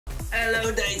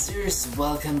Hello Dicers,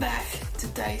 welcome back to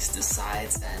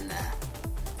DiceDecides, and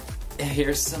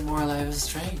here's some more Life is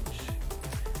Strange.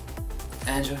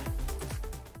 Andrew?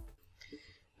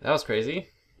 That was crazy.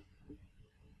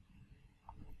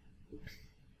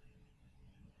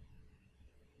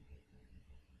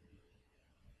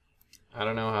 I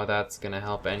don't know how that's gonna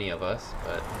help any of us,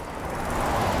 but...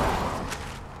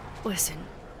 Listen,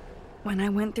 when I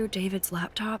went through David's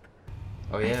laptop,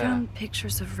 Oh yeah. I found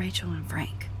pictures of Rachel and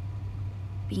Frank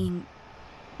being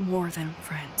more than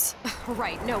friends.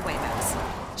 Right, no way,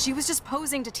 Max. She was just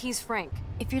posing to tease Frank.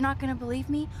 If you're not gonna believe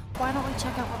me, why don't we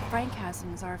check out what Frank has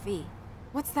in his RV?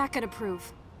 What's that gonna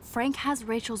prove? Frank has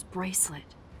Rachel's bracelet.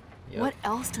 Yep. What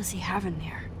else does he have in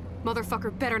there?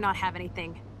 Motherfucker better not have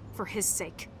anything. For his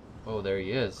sake. Oh, there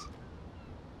he is.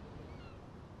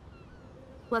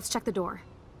 Let's check the door.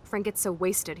 Frank gets so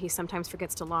wasted, he sometimes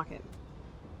forgets to lock it.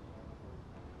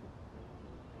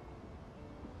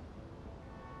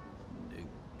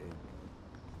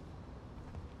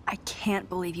 I can't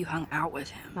believe you hung out with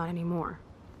him. Not anymore.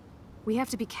 We have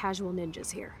to be casual ninjas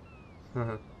here.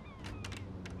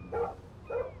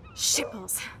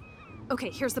 Shitballs. Okay,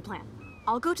 here's the plan.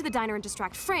 I'll go to the diner and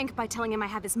distract Frank by telling him I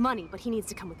have his money, but he needs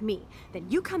to come with me. Then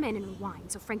you come in and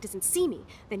rewind so Frank doesn't see me.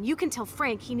 Then you can tell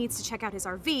Frank he needs to check out his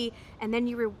RV, and then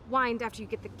you rewind after you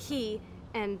get the key,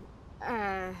 and,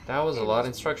 That was a lot of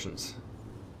instructions.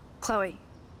 Chloe,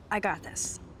 I got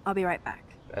this. I'll be right back.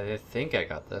 I think I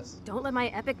got this. Don't let my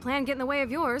epic plan get in the way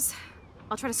of yours.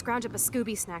 I'll try to scrounge up a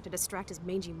Scooby snack to distract his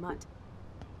mangy mutt.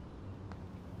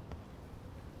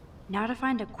 Now to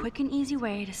find a quick and easy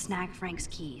way to snag Frank's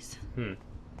keys.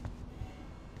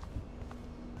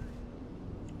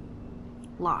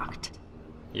 Locked.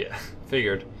 Yeah,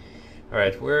 figured.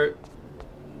 Alright, we're...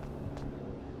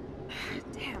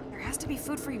 Damn, there has to be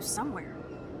food for you somewhere.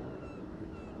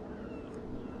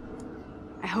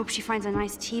 I hope she finds a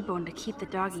nice T-bone to keep the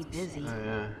doggy busy. Oh,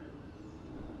 yeah.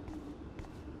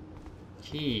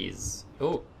 Keys.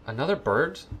 Oh, another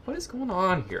bird? What is going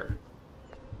on here?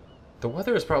 The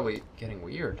weather is probably getting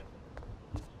weird.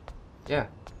 Yeah,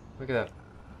 look at that.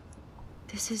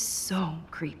 This is so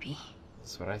creepy.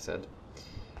 That's what I said.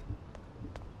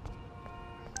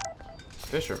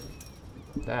 Fisherman.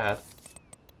 Dad.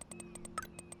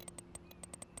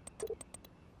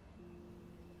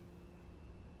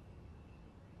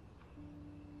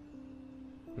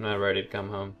 I'm not ready to come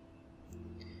home.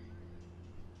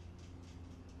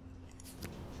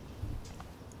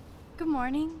 Good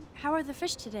morning. How are the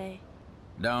fish today?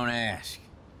 Don't ask.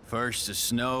 First the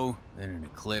snow, then an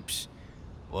eclipse.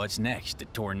 What's next? A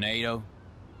tornado?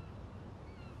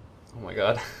 Oh my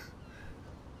god.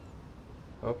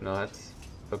 Hope not.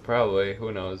 But probably,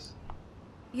 who knows?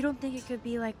 You don't think it could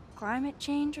be like climate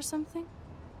change or something?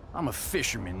 I'm a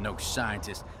fisherman, no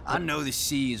scientist. I know the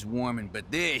sea is warming,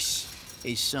 but this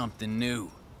is something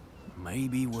new.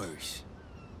 Maybe worse.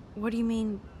 What do you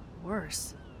mean,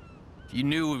 worse? If you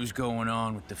knew what was going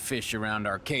on with the fish around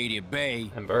Arcadia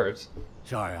Bay... And birds.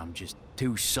 Sorry, I'm just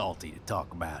too salty to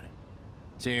talk about it.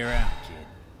 See you around, kid.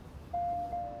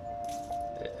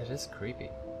 It is creepy.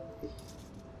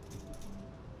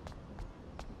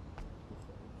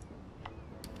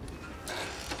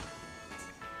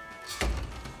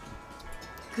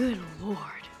 Good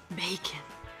lord, bacon.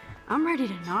 I'm ready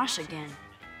to nosh again.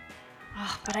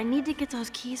 Ugh, but I need to get those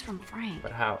keys from Frank.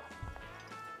 But how?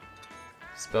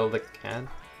 Spill the can?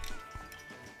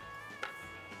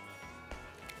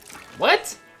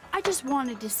 What? I just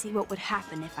wanted to see what would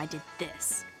happen if I did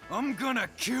this. I'm gonna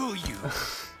kill you.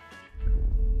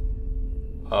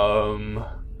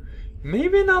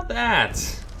 Maybe not that.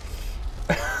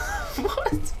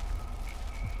 What?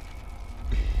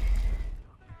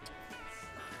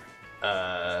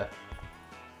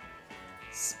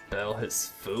 Spell his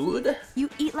food? You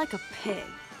eat like a pig.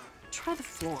 Try the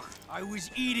floor. I was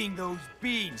eating those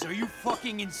beans. Are you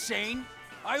fucking insane?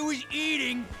 I was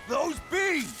eating those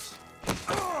beans!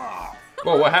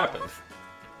 Whoa, what happened?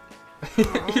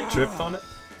 You tripped on it?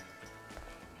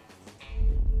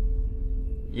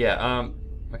 Yeah,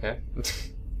 okay.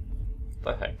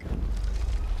 The heck?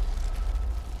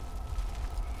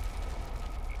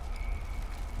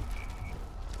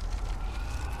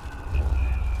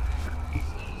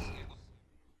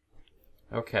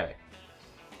 Okay.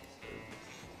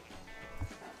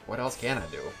 What else can I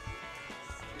do?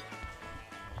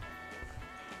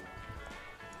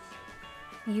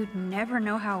 You'd never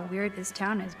know how weird this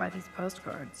town is by these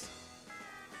postcards.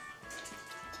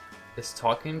 Is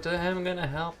talking to him gonna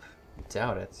help?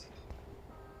 Doubt it.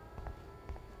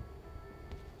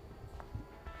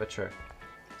 But sure.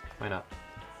 Why not?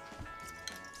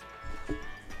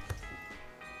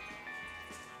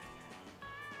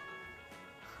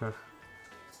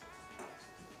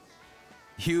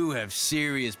 You have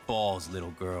serious balls,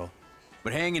 little girl.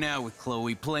 But hanging out with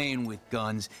Chloe, playing with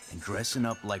guns, and dressing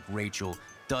up like Rachel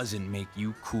doesn't make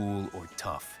you cool or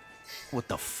tough. What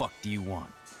the fuck do you want?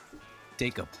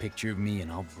 Take a picture of me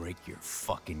and I'll break your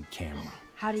fucking camera.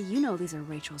 How do you know these are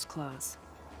Rachel's clothes?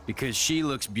 Because she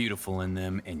looks beautiful in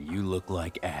them and you look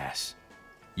like ass.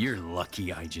 You're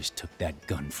lucky I just took that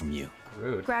gun from you.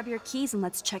 Rude. Grab your keys and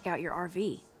let's check out your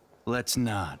RV. Let's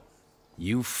not.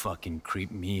 You fucking creep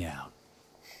me out.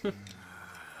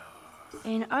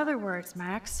 In other words,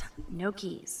 Max, no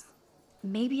keys.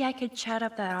 Maybe I could chat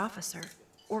up that officer,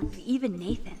 or even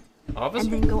Nathan, Officer?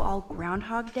 and then go all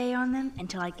Groundhog Day on them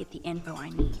until I get the info I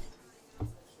need.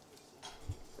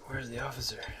 Where's the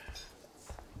officer?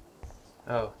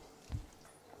 Oh.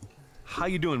 How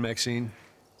you doing, Maxine?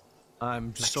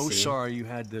 I'm so Maxine? sorry you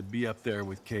had to be up there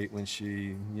with Kate when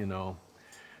she, you know.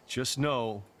 Just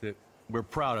know that we're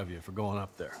proud of you for going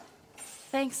up there.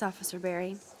 Thanks, Officer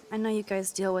Barry. I know you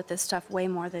guys deal with this stuff way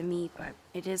more than me, but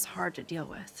it is hard to deal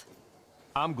with.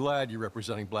 I'm glad you're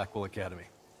representing Blackwell Academy.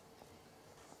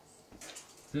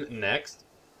 Next.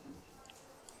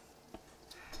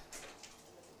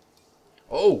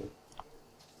 Oh.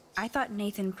 I thought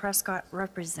Nathan Prescott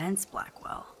represents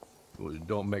Blackwell. Well,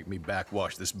 don't make me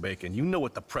backwash this bacon. You know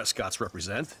what the Prescotts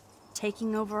represent.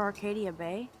 Taking over Arcadia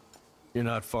Bay? You're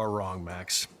not far wrong,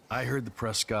 Max. I heard the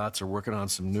Prescotts are working on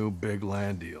some new big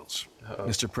land deals.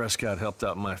 Mr. Prescott helped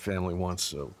out my family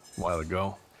once a while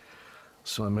ago,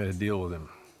 so I made a deal with him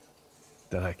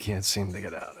that I can't seem to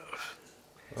get out of.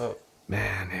 Oh.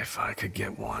 Man, if I could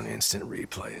get one instant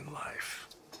replay in life.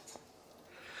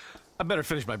 I better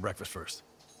finish my breakfast first.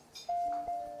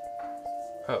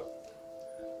 Oh.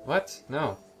 What?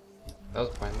 No. That was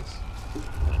pointless.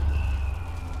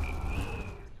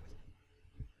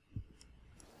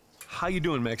 How you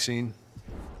doing, Maxine?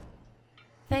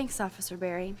 Thanks, Officer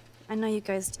Barry. I know you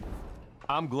guys...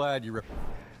 I'm glad you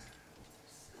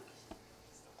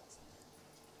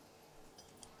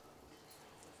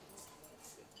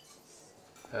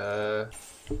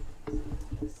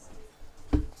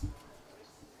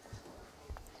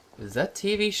Is that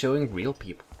TV showing real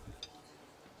people?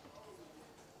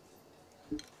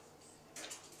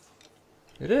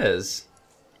 It is.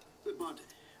 But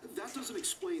that doesn't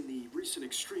explain the recent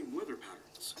extreme weather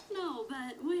patterns. No,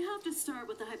 but we have to start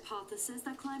with the hypothesis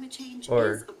that climate change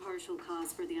Or- is a partial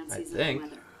cause for the I unseasonable think.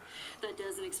 weather. That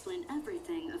doesn't explain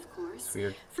everything, of course. It's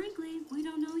weird. Frankly, we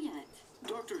don't know yet.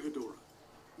 Dr. Hedora,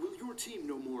 will your team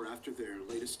know more after their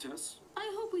latest tests?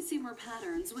 I hope we see more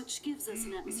patterns, which gives us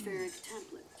an atmospheric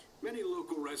template. Many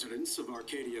local residents of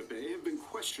Arcadia Bay have been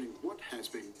questioning what has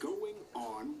been going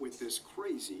on with this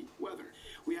crazy weather.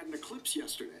 We had an eclipse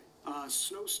yesterday, a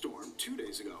snowstorm 2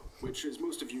 days ago, which, as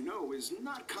most of you know, is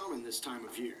not common this time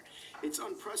of year. It's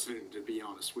unprecedented, to be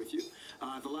honest with you.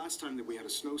 The last time that we had a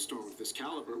snowstorm of this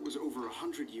caliber was over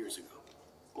 100 years ago.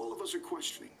 All of us are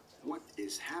questioning what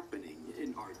is happening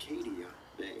in Arcadia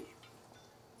Bay.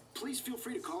 Please feel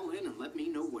free to call in and let me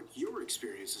know what your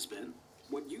experience has been.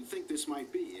 What you think this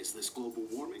might be. Is this global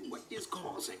warming? What is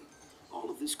causing all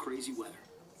of this crazy weather?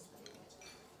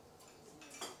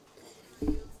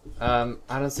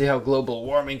 I don't see how global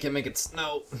warming can make it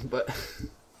snow, but...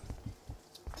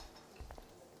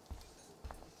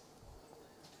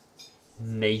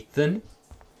 Nathan?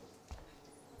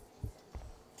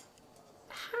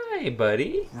 Hi,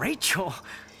 buddy. Rachel?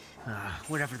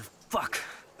 Whatever the fuck.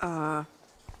 Oh,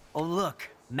 look.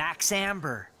 Max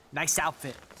Amber. Nice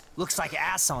outfit. Looks like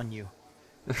ass on you.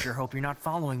 Sure hope you're not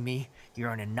following me.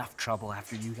 You're in enough trouble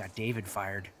after you got David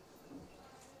fired.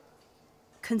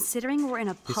 Considering we're in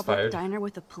a He's public fired. diner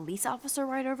with a police officer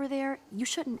right over there, you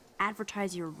shouldn't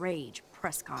advertise your rage,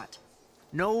 Prescott.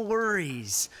 No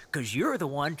worries, because you're the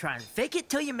one trying to fake it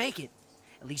till you make it.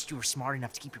 At least you were smart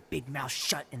enough to keep your big mouth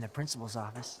shut in the principal's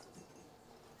office.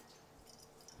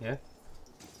 Yeah.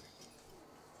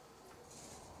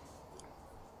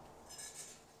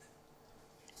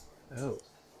 Oh.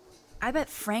 I bet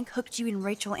Frank hooked you and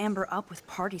Rachel Amber up with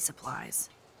party supplies.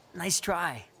 Nice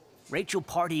try. Rachel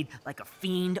partied like a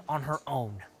fiend on her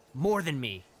own. More than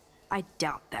me. I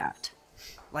doubt that.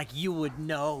 Like you would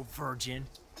know, virgin.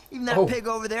 Even that Oh. pig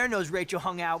over there knows Rachel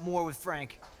hung out more with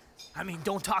Frank. I mean,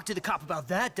 don't talk to the cop about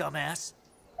that, dumbass.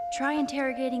 Try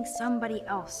interrogating somebody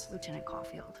else, Lieutenant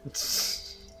Caulfield.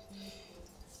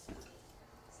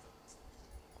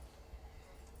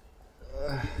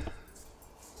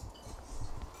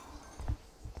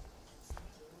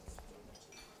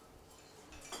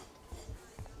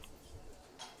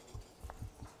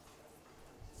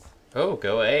 Oh,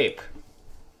 go ape.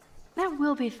 That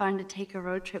will be fun to take a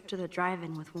road trip to the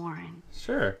drive-in with Warren.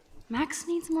 Sure. Max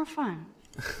needs more fun.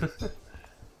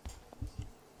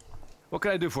 What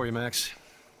can I do for you, Max?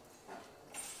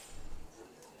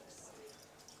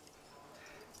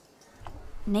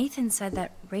 Nathan said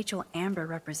that Rachel Amber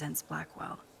represents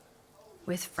Blackwell,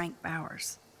 with Frank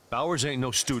Bowers. Bowers ain't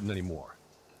no student anymore.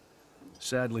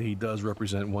 Sadly, he does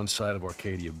represent one side of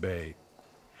Arcadia Bay.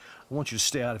 I want you to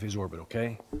stay out of his orbit,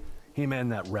 okay? Him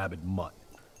and that rabid mutt.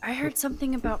 I heard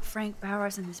something about Frank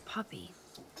Bowers and his puppy.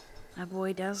 That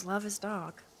boy does love his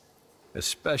dog.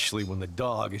 Especially when the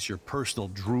dog is your personal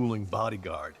drooling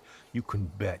bodyguard. You can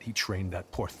bet he trained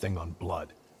that poor thing on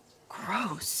blood.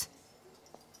 Gross.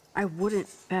 I wouldn't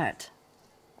bet.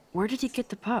 Where did he get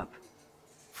the pup?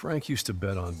 Frank used to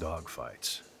bet on dog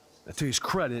fights. Now, to his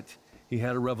credit, he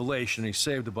had a revelation. He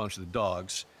saved a bunch of the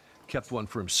dogs, kept one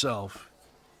for himself.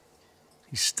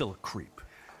 He's still a creep.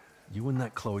 You and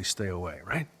that Chloe stay away,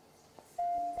 right?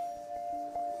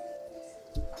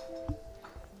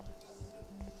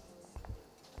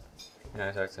 Can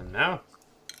I talk to him now?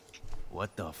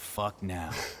 What the fuck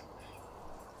now?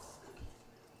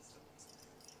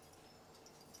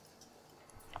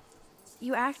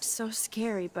 You act so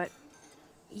scary, but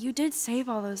you did save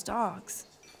all those dogs.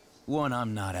 One,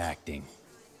 I'm not acting.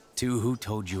 Two, who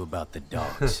told you about the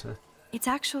dogs? It's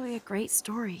actually a great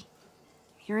story.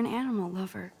 You're an animal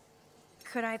lover.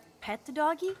 Could I pet the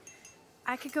doggy?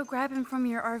 I could go grab him from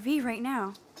your RV right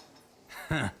now.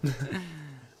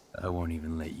 I won't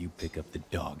even let you pick up the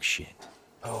dog shit.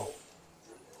 Oh.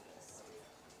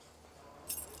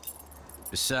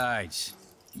 Besides,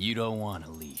 you don't want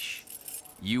a leash.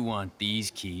 You want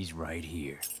these keys right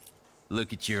here.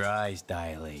 Look at your eyes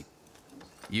dilate.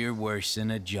 You're worse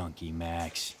than a junkie,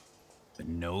 Max. But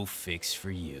no fix for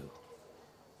you.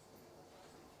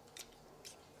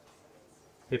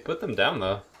 He put them down,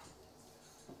 though.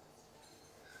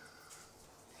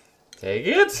 Take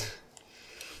it?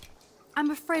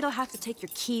 I'm afraid I'll have to take your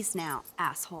keys now,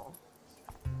 asshole.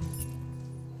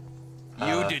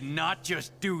 You did not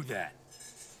just do that.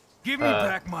 Give me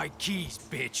back my keys,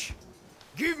 bitch.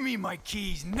 Give me my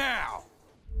keys now.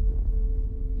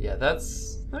 Yeah,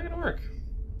 that's not gonna work.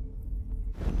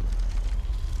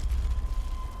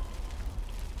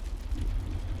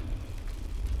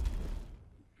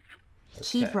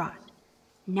 Key Okay. brought.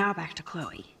 Now back to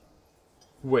Chloe.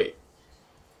 Wait.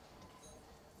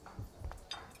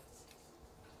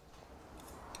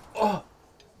 Oh,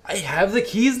 I have the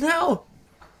keys now?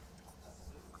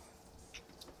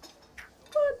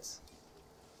 What?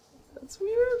 That's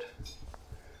weird.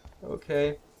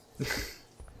 Okay.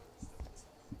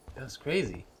 That was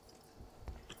crazy.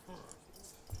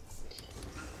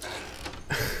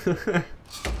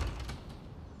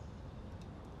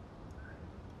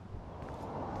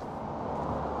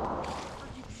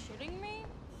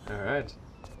 Alright.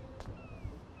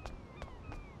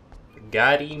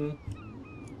 Got him.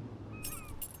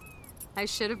 I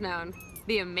should have known.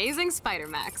 The amazing Spider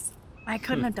Max. I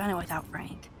couldn't have done it without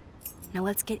Frank. Now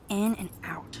let's get in and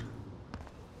out.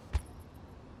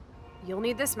 You'll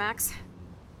need this, Max.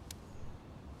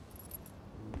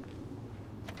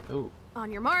 Oh.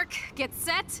 On your mark, get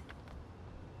set.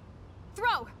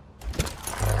 Throw!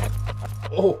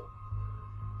 Oh!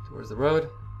 Towards the road.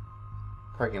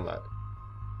 Parking lot.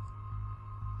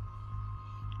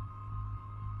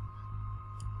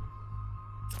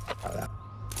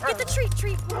 Get the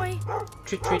treat, boy!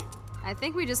 Treat, treat. I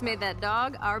think we just made that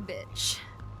dog our bitch.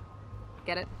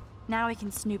 Get it? Now we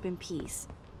can snoop in peace.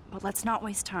 But let's not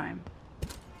waste time.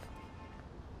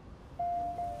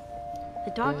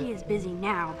 The doggy is busy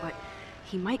now, but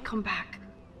he might come back.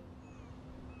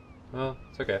 Well,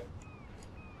 it's okay.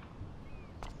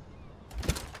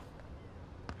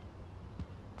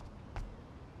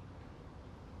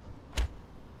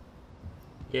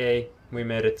 Yay, we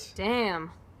made it.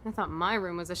 Damn. I thought my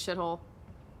room was a shithole.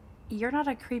 You're not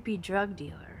a creepy drug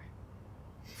dealer.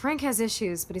 Frank has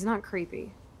issues, but he's not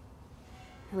creepy.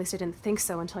 At least I didn't think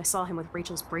so until I saw him with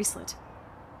Rachel's bracelet.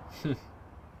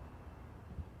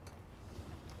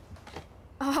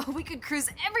 Oh, we could cruise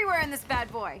everywhere in this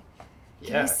bad boy.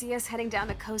 Can Yeah. you see us heading down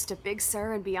the coast to Big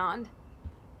Sur and beyond?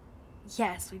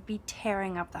 Yes, we'd be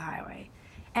tearing up the highway.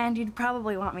 And you'd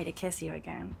probably want me to kiss you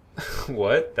again.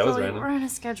 What? That was Chloe, random. we're on a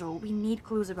schedule. We need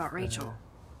clues about Rachel.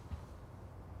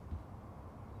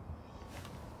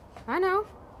 I know.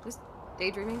 Just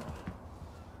daydreaming.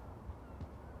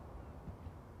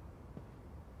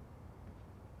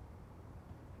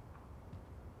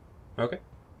 Okay.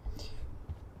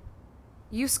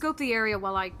 You scope the area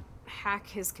while I hack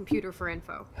his computer for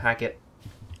info. Hack it.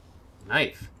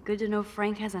 Knife. Good to know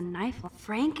Frank has a knife.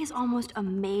 Frank is almost a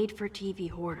made-for-TV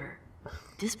hoarder.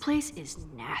 this place is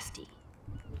nasty.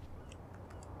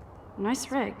 Nice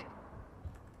rig.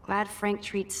 Glad Frank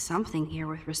treats something here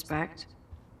with respect.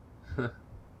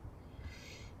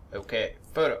 Okay,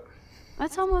 photo.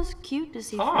 That's almost cute to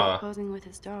see Ah. Frank posing with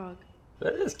his dog.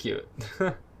 That is cute.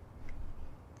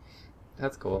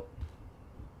 That's cool.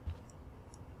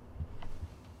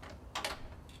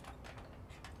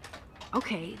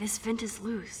 Okay, this vent is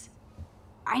loose.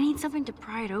 I need something to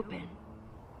pry it open.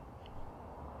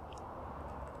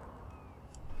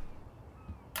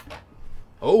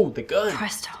 Oh, the gun.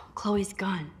 Presto, Chloe's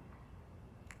gun.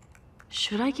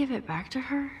 Should I give it back to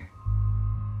her?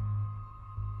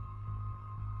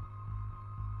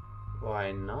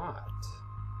 Why not?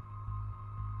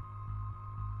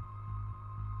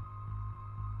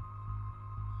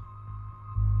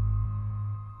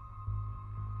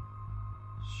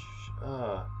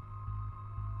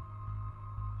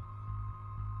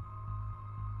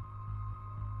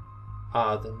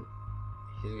 Then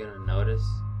he's gonna notice.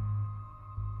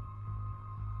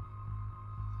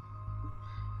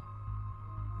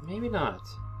 Maybe not.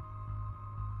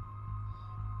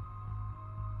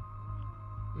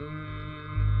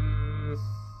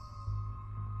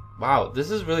 Wow,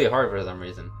 this is really hard for some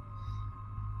reason.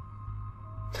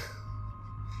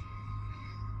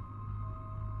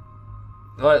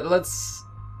 But let's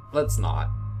not.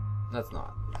 Let's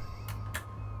not.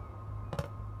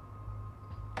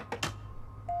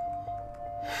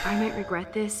 I might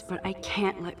regret this, but I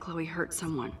can't let Chloe hurt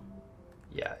someone.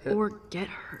 Yeah. Or get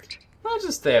hurt. Let's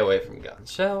just stay away from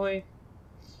guns, shall we?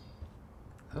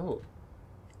 Oh.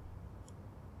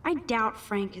 I doubt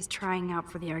Frank is trying out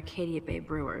for the Arcadia Bay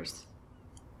Brewers.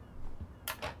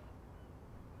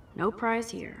 No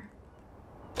prize here.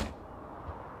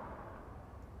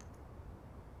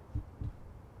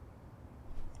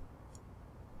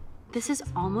 This is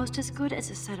almost as good as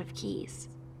a set of keys.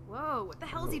 Whoa, what the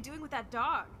hell is he doing with that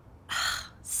dog?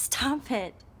 Stop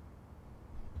it.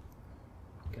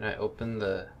 Can I open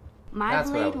the... My That's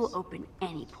what I blade was- will open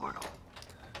any portal.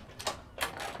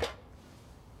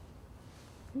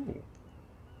 Ooh.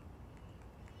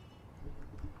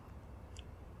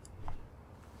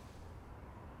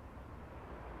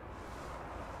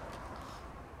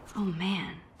 Oh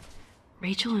man,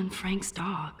 Rachel and Frank's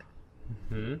dog.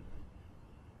 Hmm?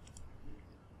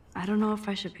 I don't know if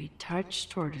I should be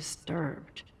touched or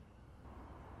disturbed.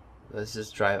 Let's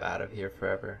just drive out of here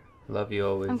forever. Love you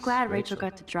always. I'm glad Rachel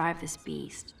got to drive this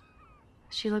beast.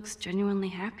 She looks genuinely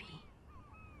happy.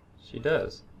 She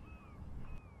does.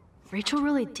 Rachel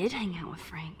really did hang out with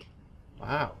Frank.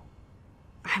 Wow.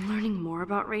 I'm learning more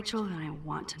about Rachel than I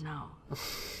want to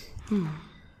know.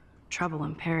 Trouble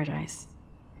in paradise.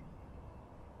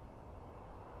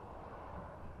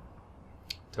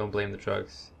 Don't blame the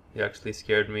drugs. You actually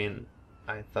scared me and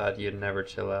I thought you'd never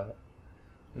chill out.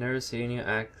 Never seen you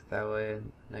act that way,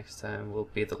 and next time will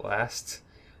be the last.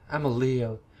 I'm a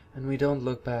Leo, and we don't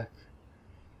look back.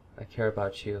 I care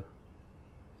about you.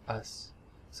 Us.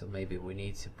 So maybe we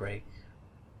need to break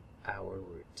our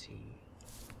routine.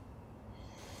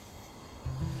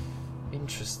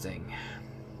 Interesting.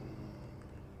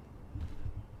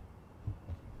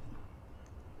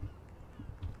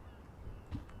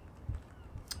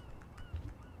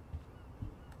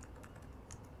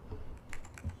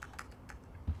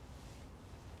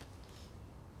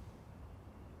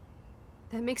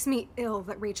 That makes me ill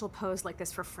that Rachel posed like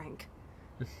this for Frank.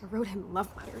 I wrote him love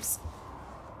letters.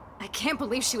 I can't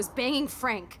believe she was banging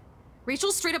Frank.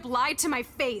 Rachel straight up lied to my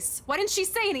face. Why didn't she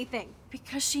say anything?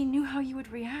 Because she knew how you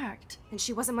would react. And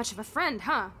she wasn't much of a friend,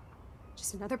 huh?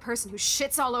 Just another person who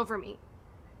shits all over me.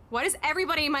 Why does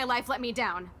everybody in my life let me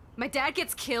down? My dad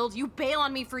gets killed, you bail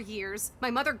on me for years,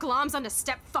 my mother gloms onto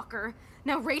stepfucker,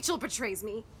 now Rachel betrays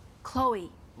me.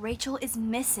 Chloe, Rachel is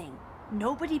missing.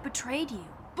 Nobody betrayed you.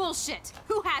 Bullshit!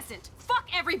 Who hasn't? Fuck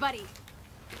everybody!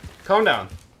 Calm down.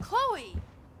 Chloe!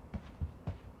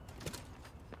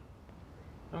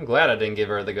 I'm glad I didn't give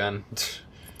her the gun.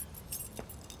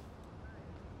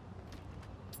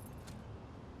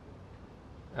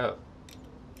 Oh.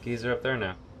 Keys are up there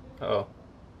now. Uh-oh.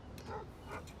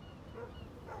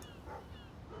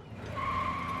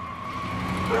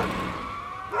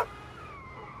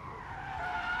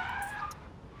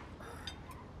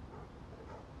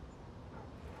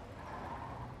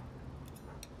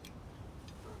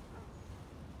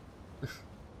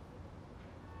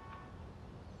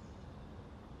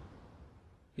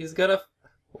 He's gonna...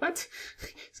 What?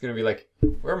 He's gonna be like,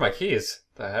 where are my keys?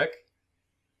 The heck?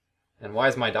 And why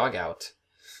is my dog out?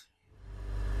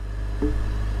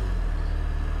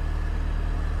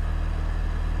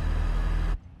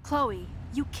 Chloe,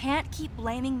 You can't keep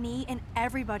blaming me and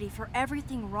everybody for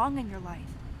everything wrong in your life.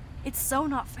 It's so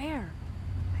not fair.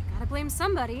 I gotta blame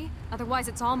somebody, otherwise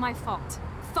it's all my fault.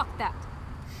 Fuck that.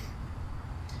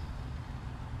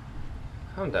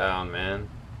 Calm down, man.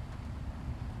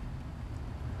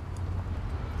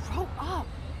 Grow up.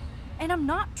 And I'm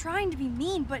not trying to be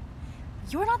mean, but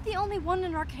you're not the only one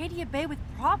in Arcadia Bay with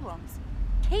problems.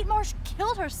 Kate Marsh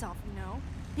killed herself, you know?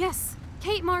 Yes,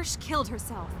 Kate Marsh killed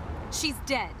herself. She's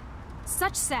dead.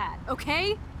 Such sad,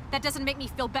 okay? That doesn't make me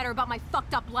feel better about my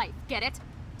fucked up life, get it?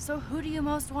 So who do you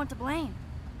most want to blame?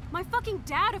 My fucking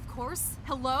dad, of course.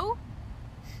 Hello?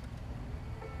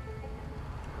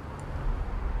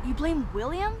 You blame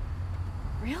William?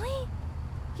 Really?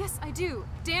 Yes, I do.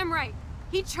 Damn right.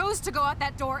 He chose to go out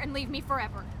that door and leave me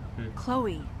forever.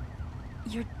 Chloe,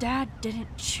 your dad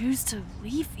didn't choose to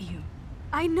leave you.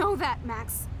 I know that,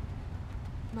 Max.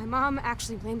 My mom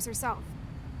actually blames herself.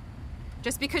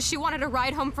 Just because she wanted a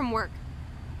ride home from work.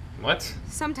 What?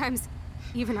 Sometimes,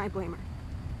 even I blame her.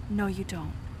 No, you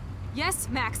don't. Yes,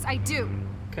 Max, I do.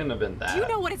 Couldn't have been that. Do you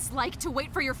know what it's like to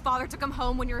wait for your father to come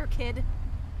home when you're a kid?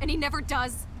 And he never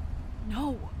does?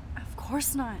 No, of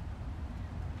course not.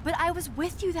 But I was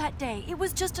with you that day. It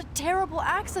was just a terrible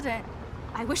accident.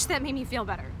 I wish that made me feel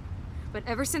better. But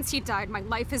ever since he died, my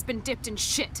life has been dipped in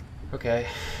shit. Okay.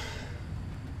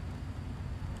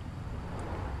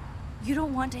 You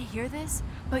don't want to hear this,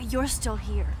 but you're still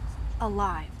here,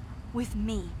 alive, with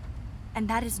me. And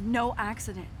that is no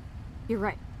accident. You're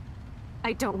right.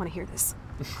 I don't want to hear this.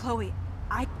 Chloe,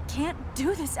 I can't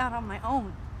do this out on my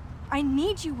own. I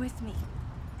need you with me.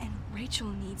 And Rachel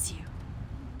needs you.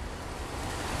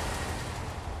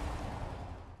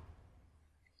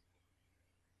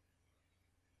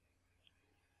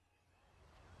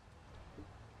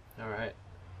 All right.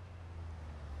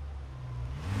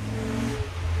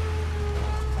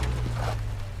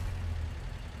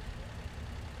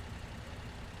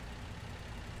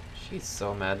 She's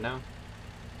so mad now.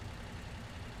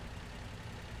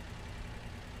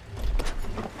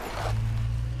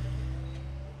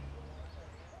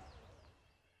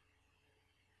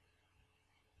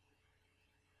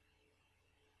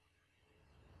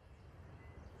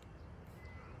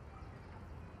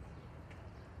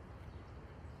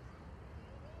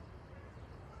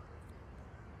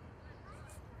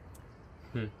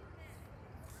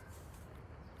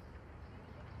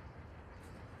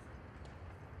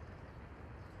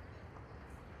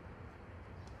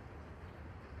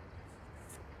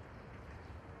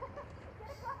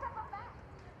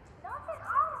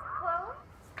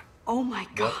 Oh my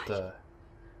God. What the?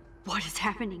 What is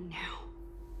happening now?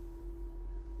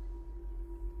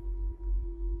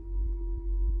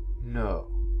 No.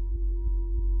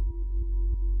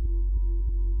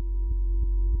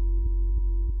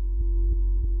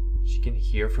 She can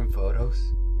hear from photos?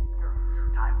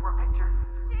 Time for a picture.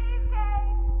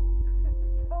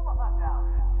 Come on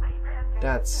now. Say pancake.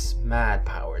 That's mad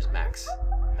powers, Max.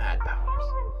 Mad powers.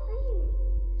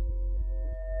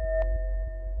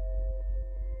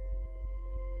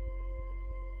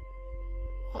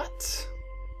 What?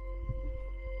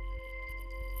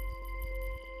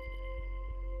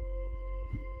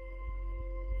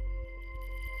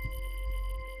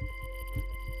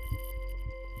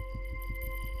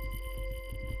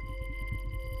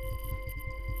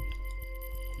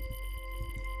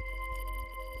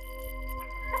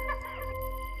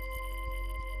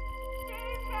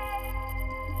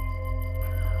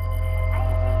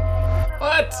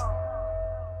 What?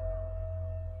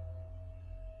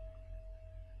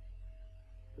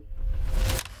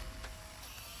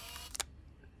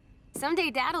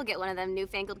 Someday Dad'll get one of them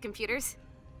newfangled computers.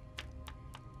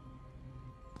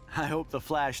 I hope the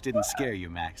flash didn't scare you,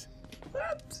 Max.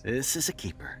 This is a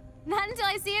keeper. Not until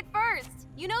I see it first.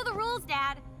 You know the rules,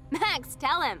 Dad. Max,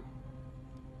 tell him.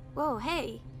 Whoa,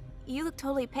 hey. You look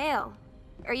totally pale.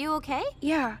 Are you okay?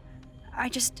 Yeah, I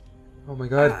just... Oh my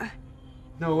God.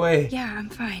 No way. Yeah, I'm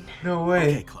fine. No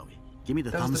way. Okay, Chloe. Give me the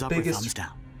That was thumbs the up or biggest thumbs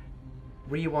down.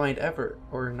 Rewind ever.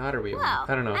 Or not a rewind. Well,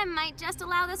 I don't know. I might just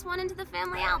allow this one into the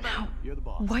family album. You're the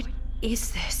boss. What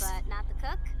is this? But not the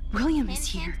cook. William is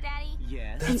Hint, here. hint, Daddy.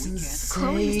 Yes, That's we insane.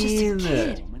 Chloe is just a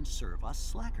kid. Women serve us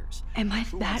slackers. Am I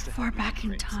Who that wants to far have you back in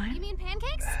crepes? You time? mean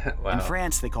pancakes? Wow. In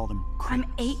France, they call them crepes.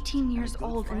 I'm 18 years And a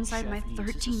good old French inside my chef uses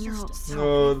a 13-year-old system. self.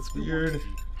 Oh, that's weird.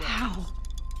 How?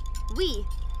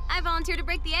 I volunteered to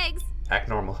break the eggs. Act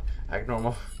normal. Act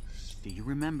normal. Do you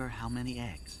remember how many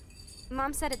eggs?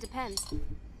 Mom said it depends.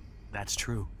 That's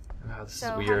true. Wow, this So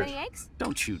is how weird. many eggs?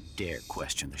 Don't you dare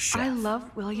question the chef. I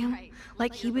love William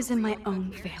like he was in my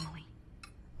own family.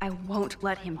 I won't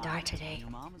let him die today. Your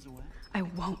mom is away. I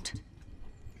won't.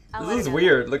 This is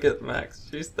weird. Look at Max.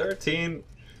 She's 13.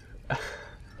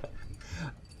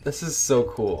 This is so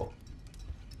cool.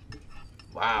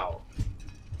 Wow.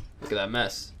 Look at that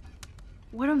mess.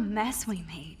 What a mess we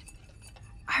made.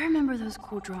 I remember those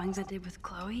cool drawings I did with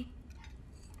Chloe.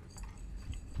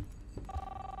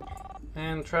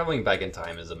 And traveling back in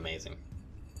time is amazing.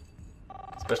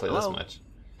 Especially this much.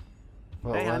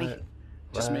 Whoa, Hey, honey. what?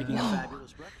 Just What? making a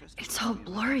fabulous breakfast. It's all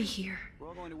blurry here. We're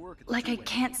all going to work at the Like I two-way.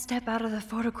 can't step out of the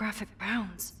photographic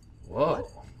bounds. Whoa.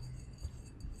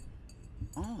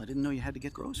 Oh, I didn't know you had to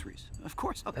get groceries. Of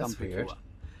course I'll come That's pick weird. you up.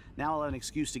 Now I'll have an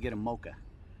excuse to get a mocha.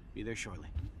 Be there shortly.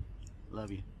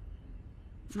 Love you.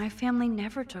 My family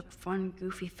never took fun,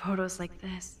 goofy photos like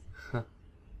this.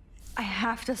 I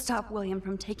have to stop William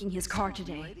from taking his car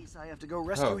today. Ladies, I have to go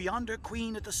rescue Oh. yonder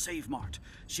queen at the Save Mart.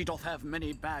 She doth have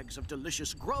many bags of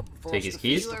delicious grub for Take us his to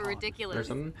keys? feast You are upon. ridiculous. Or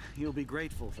something? You'll be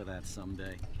grateful for that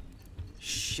someday.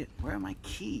 Shit, where are my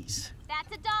keys? That's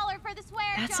 $1 for the swear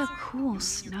That's jar. a cool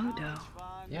snow dough.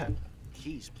 Yeah.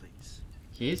 Keys, please.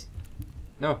 Keys?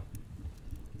 No.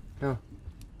 No.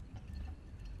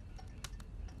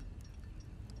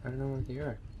 I don't know where they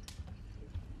are.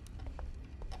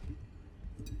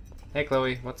 Hey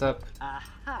Chloe, what's up?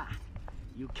 Aha!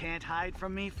 You can't hide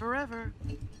from me forever.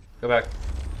 Go back.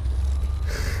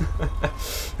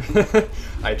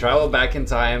 I traveled back in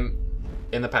time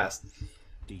in the past.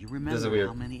 Do you This is remember weird.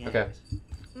 how many eggs? Okay.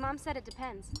 Mom said it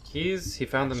depends. Keys, he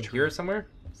found them here somewhere?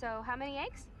 So, how many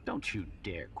eggs? Don't you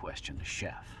dare question the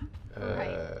chef.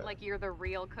 Right, like you're the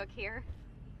real cook here?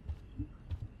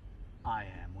 I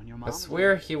am when your mom I is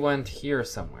swear he went here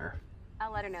somewhere.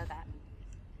 I'll let her know that.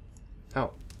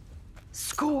 Oh,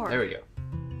 Score! there we go.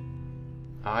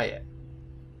 Ah, yeah.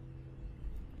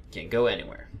 Can't go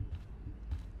anywhere.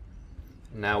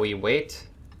 Now we wait.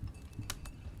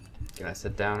 Can I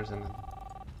sit down or something?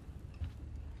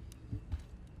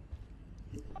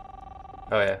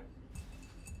 Oh, yeah.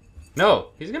 No,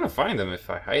 he's gonna find them if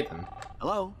I hide them,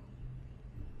 Hello?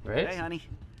 right? Hey, honey.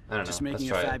 I don't Just know. Let's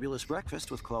making a try it. fabulous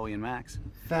breakfast with Chloe and Max.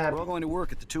 Fab. We're all going to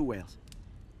work at the Two Whales.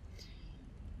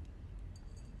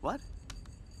 What?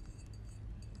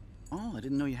 Oh, I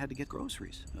didn't know you had to get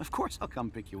groceries. Of course I'll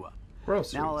come pick you up.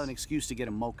 Groceries. Now I'll have an excuse to get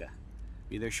a mocha.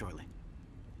 Be there shortly.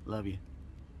 Love you.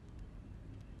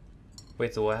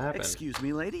 Wait, so what happened? Excuse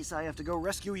me, ladies. I have to go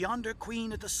rescue yonder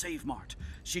queen at the Save Mart.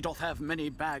 She doth have many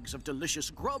bags of delicious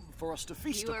grub for us to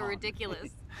feast You upon. are ridiculous.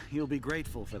 You'll be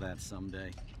grateful for that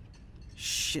someday.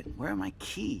 Shit, where are my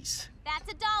keys?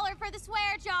 That's $1 for the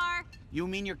swear jar. You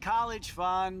mean your college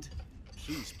fund?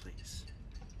 Keys, please.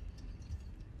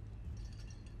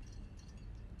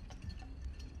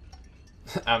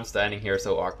 I'm standing here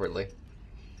so awkwardly.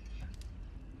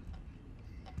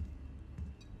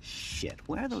 Shit,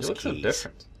 where are She those looks keys? so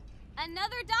different.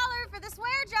 Another $1 for the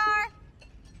swear jar.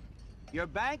 You're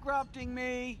bankrupting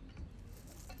me.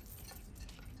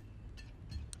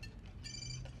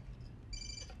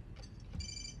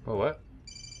 Oh, what?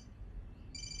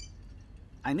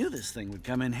 I knew this thing would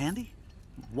come in handy.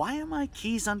 Why are my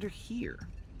keys under here?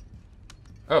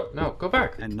 Oh, no, go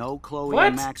back. And no Chloe What?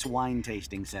 and Max wine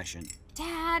tasting session.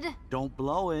 Dad. Don't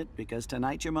blow it, because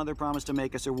tonight your mother promised to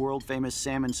make us a world-famous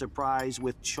salmon surprise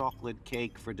with chocolate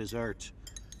cake for dessert.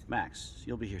 Max,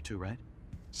 you'll be here too, right?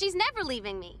 She's never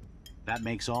leaving me. That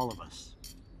makes all of us.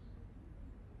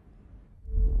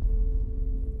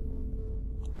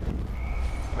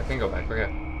 I can't go back,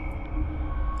 okay.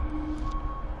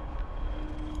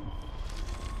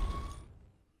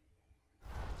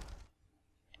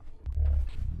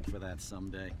 For that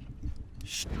someday.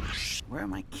 Shh. Where are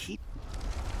my keys?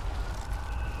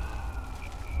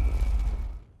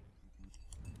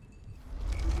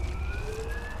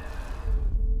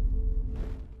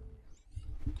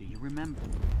 Do you remember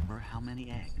how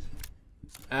many eggs?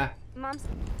 Ah, Mom's.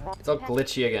 it's all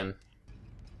glitchy again.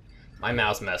 My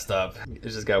mouse messed up. It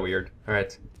just got weird.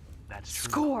 Alright. That's true.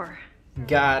 Score!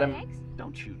 Got him. Eggs?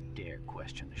 Don't you dare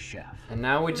question the chef. And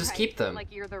now we just Right, keep them.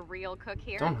 Like you're the real cook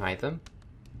here? Don't hide them.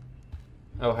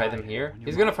 Oh, hide them here?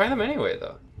 He's gonna find them anyway,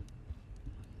 though.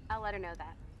 I'll let her know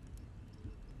that.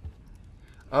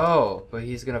 Oh, but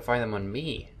he's gonna find them on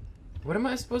me. What am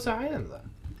I supposed to hide them, though?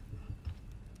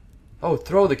 Oh,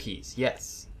 throw the keys.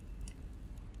 Yes.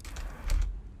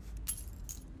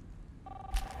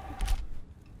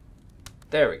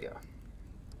 There we go.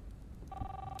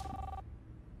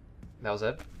 That was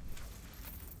it?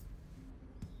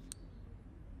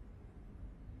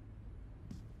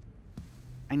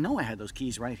 I know I had those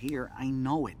keys right here. I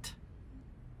know it.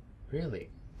 Really?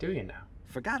 Do you now?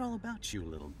 Forgot all about you,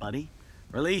 little buddy.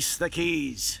 Release the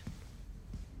keys.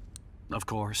 Of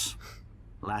course.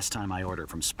 Last time I ordered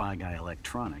from Spy Guy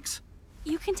Electronics,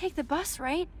 You can take the bus,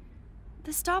 right?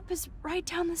 The stop is right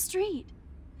down the street.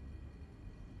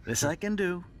 This I can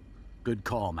do. Good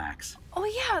call, Max. Oh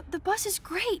yeah, the bus is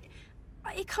great.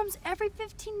 It comes every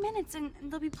 15 minutes and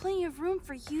there'll be plenty of room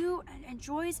for you and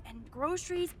Joyce and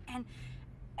groceries and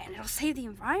it'll save the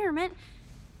environment.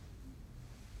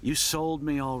 You sold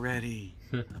me already.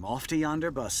 I'm off to yonder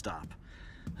bus stop.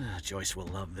 Joyce will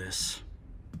love this.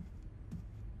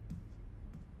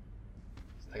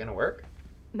 Is that gonna work?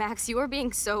 Max, you are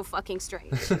being so fucking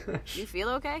strange. You feel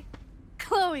okay?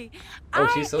 Chloe, Oh,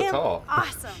 she's so I am tall.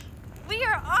 Awesome. We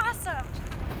are awesome.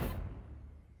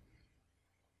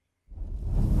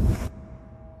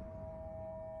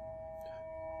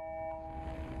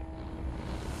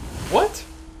 What?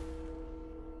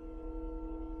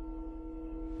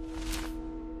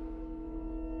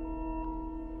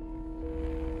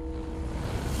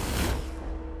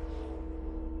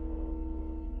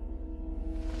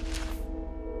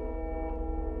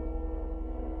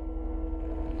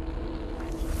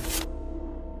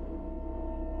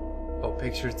 Oh,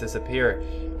 pictures disappear.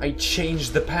 I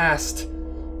changed the past.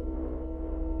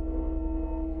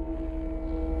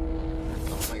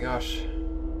 Oh my gosh.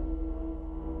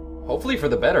 Hopefully for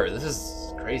the better. This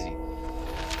is crazy.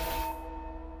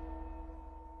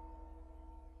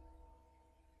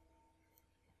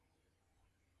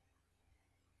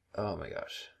 Oh my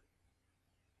gosh.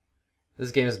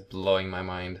 This game is blowing my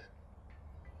mind.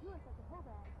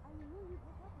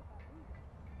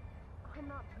 I'm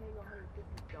not paying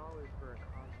 $150 for a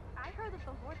concert. I heard that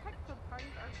the Vortex Club parties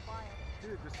are wild.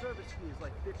 Dude, the service fee is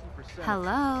like 50%.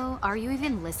 Hello? Are you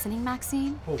even listening,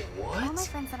 Maxine? Oh, All my what?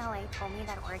 friends in LA told me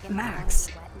that Oregon Max.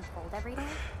 was going to be wet and cold every day.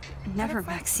 Never,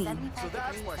 But it's like Maxine. 75 So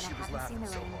that's degrees why and she I was haven't seen laughing the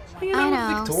so rain hard. in You I know,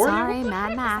 know. Victoria? Sorry,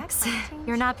 Mad Max.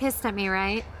 You're not pissed at me,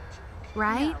 right?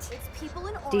 Right? It's people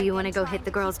in Do you Oregon want to go trying hit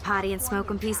the to girls' keep potty and smoke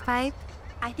a California peace down. pipe?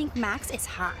 I think Max is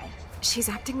high. She's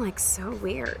acting like so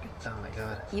weird. Oh my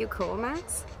god. You cool,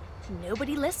 Max?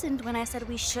 Nobody listened when I said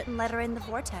we shouldn't let her in the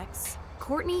vortex.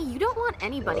 Courtney, you don't want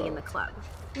anybody Whoa. in the club.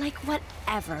 Like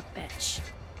whatever, bitch.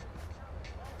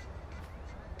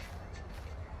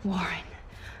 Warren,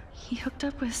 he hooked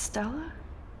up with Stella?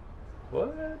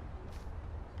 What?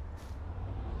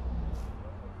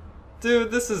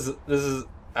 Dude, this is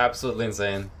absolutely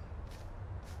insane.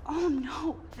 Oh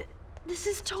no, this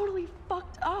is totally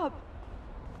fucked up.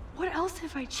 What else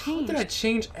have I How changed? did I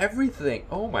change everything?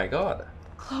 Oh my god.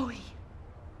 Chloe.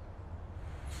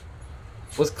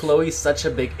 Was Chloe such a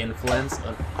big influence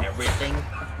on everything?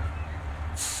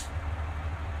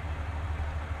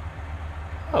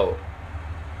 Oh.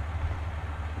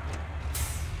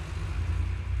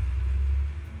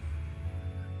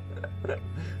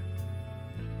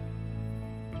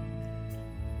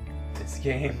 This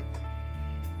game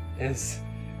is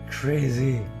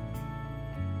crazy.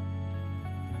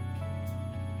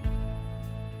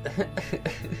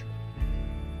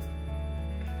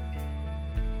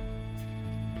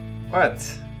 What?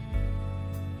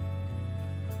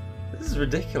 This is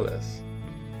ridiculous.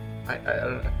 I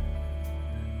don't know.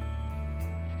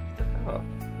 What the hell?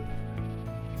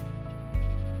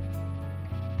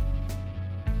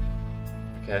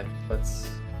 Okay, let's...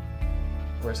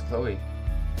 Where's Chloe?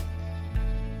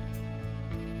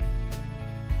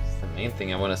 It's the main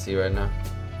thing I want to see right now.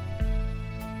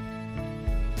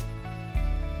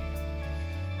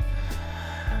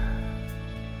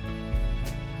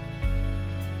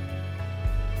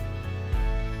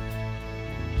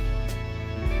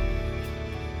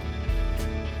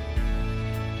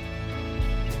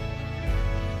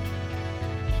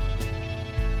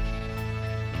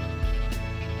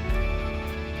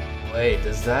 Wait,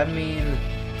 does that mean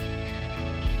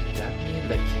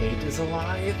that Kate is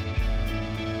alive?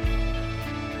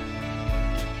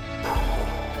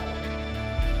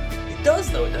 It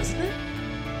does though, doesn't it?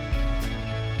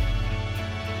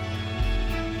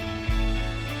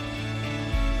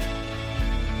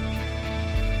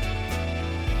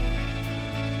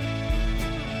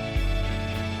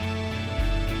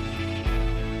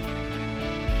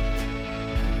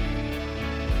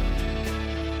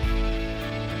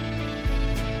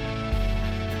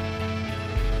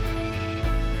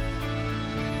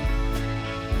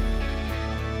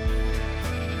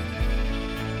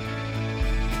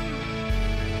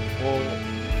 Well,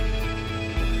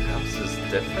 the house is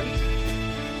different?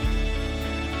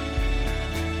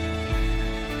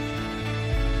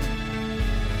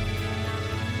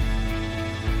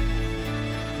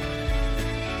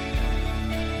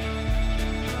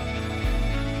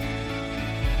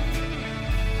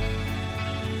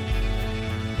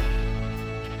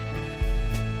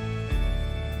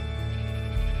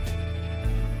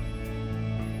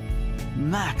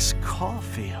 Max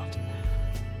Caulfield.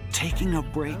 Taking a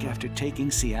break after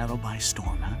taking Seattle by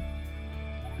storm, huh?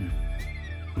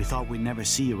 We thought we'd never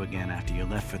see you again after you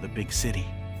left for the big city.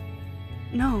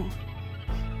 No.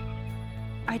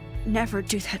 I'd never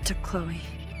do that to Chloe.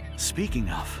 Speaking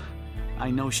of, I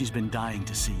know she's been dying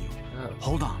to see you. Oh.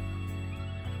 Hold on.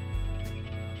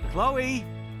 Chloe!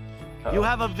 You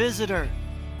have a visitor.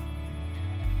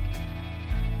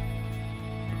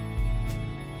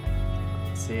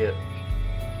 See it.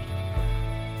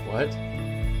 What?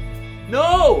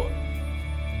 No!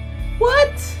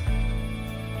 What?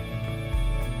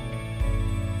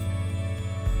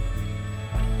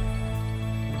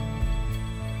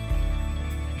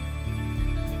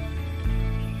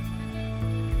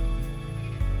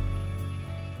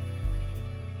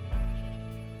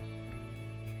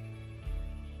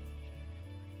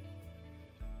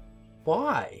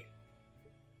 Why?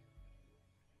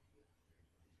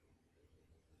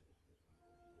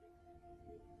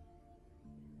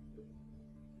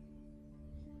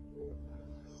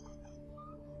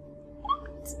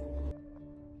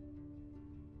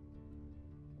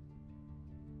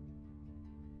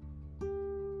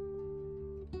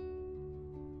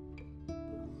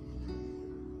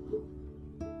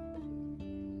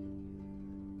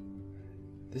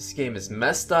 This game is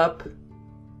messed up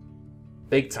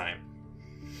big time.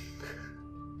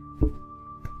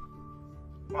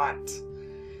 What?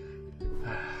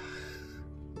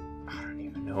 I don't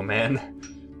even know, man.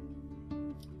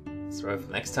 Sorry for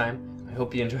next time. I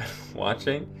hope you enjoyed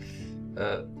watching.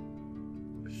 Alright.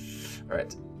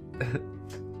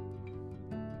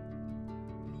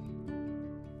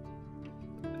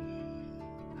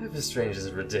 Life is Strange is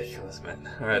ridiculous, man.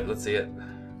 Alright, let's see it.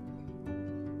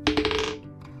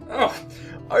 Oh,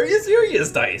 are you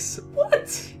serious, Dice?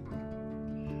 What?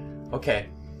 Okay.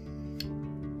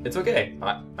 It's okay.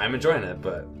 I'm enjoying it,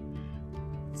 but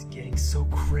it's getting so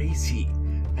crazy.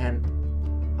 And,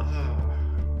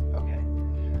 okay.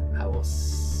 I will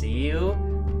see you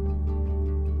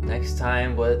next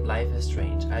time with Life is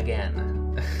Strange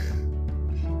again.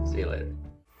 See you later.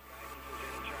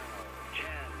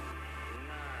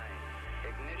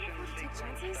 Take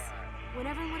chances?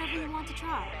 Whenever and whatever you want to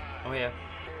try. Oh, yeah.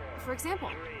 For example,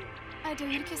 I dare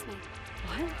you to kiss me.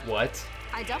 What? What?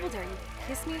 I double dare you.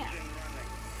 Kiss me.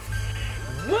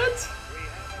 What?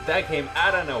 That came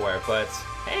out of nowhere, but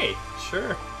hey,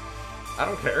 sure. I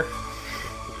don't care.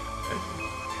 Damn.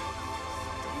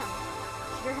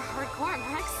 You're hardcore,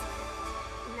 Max.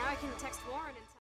 Now I can text Warren and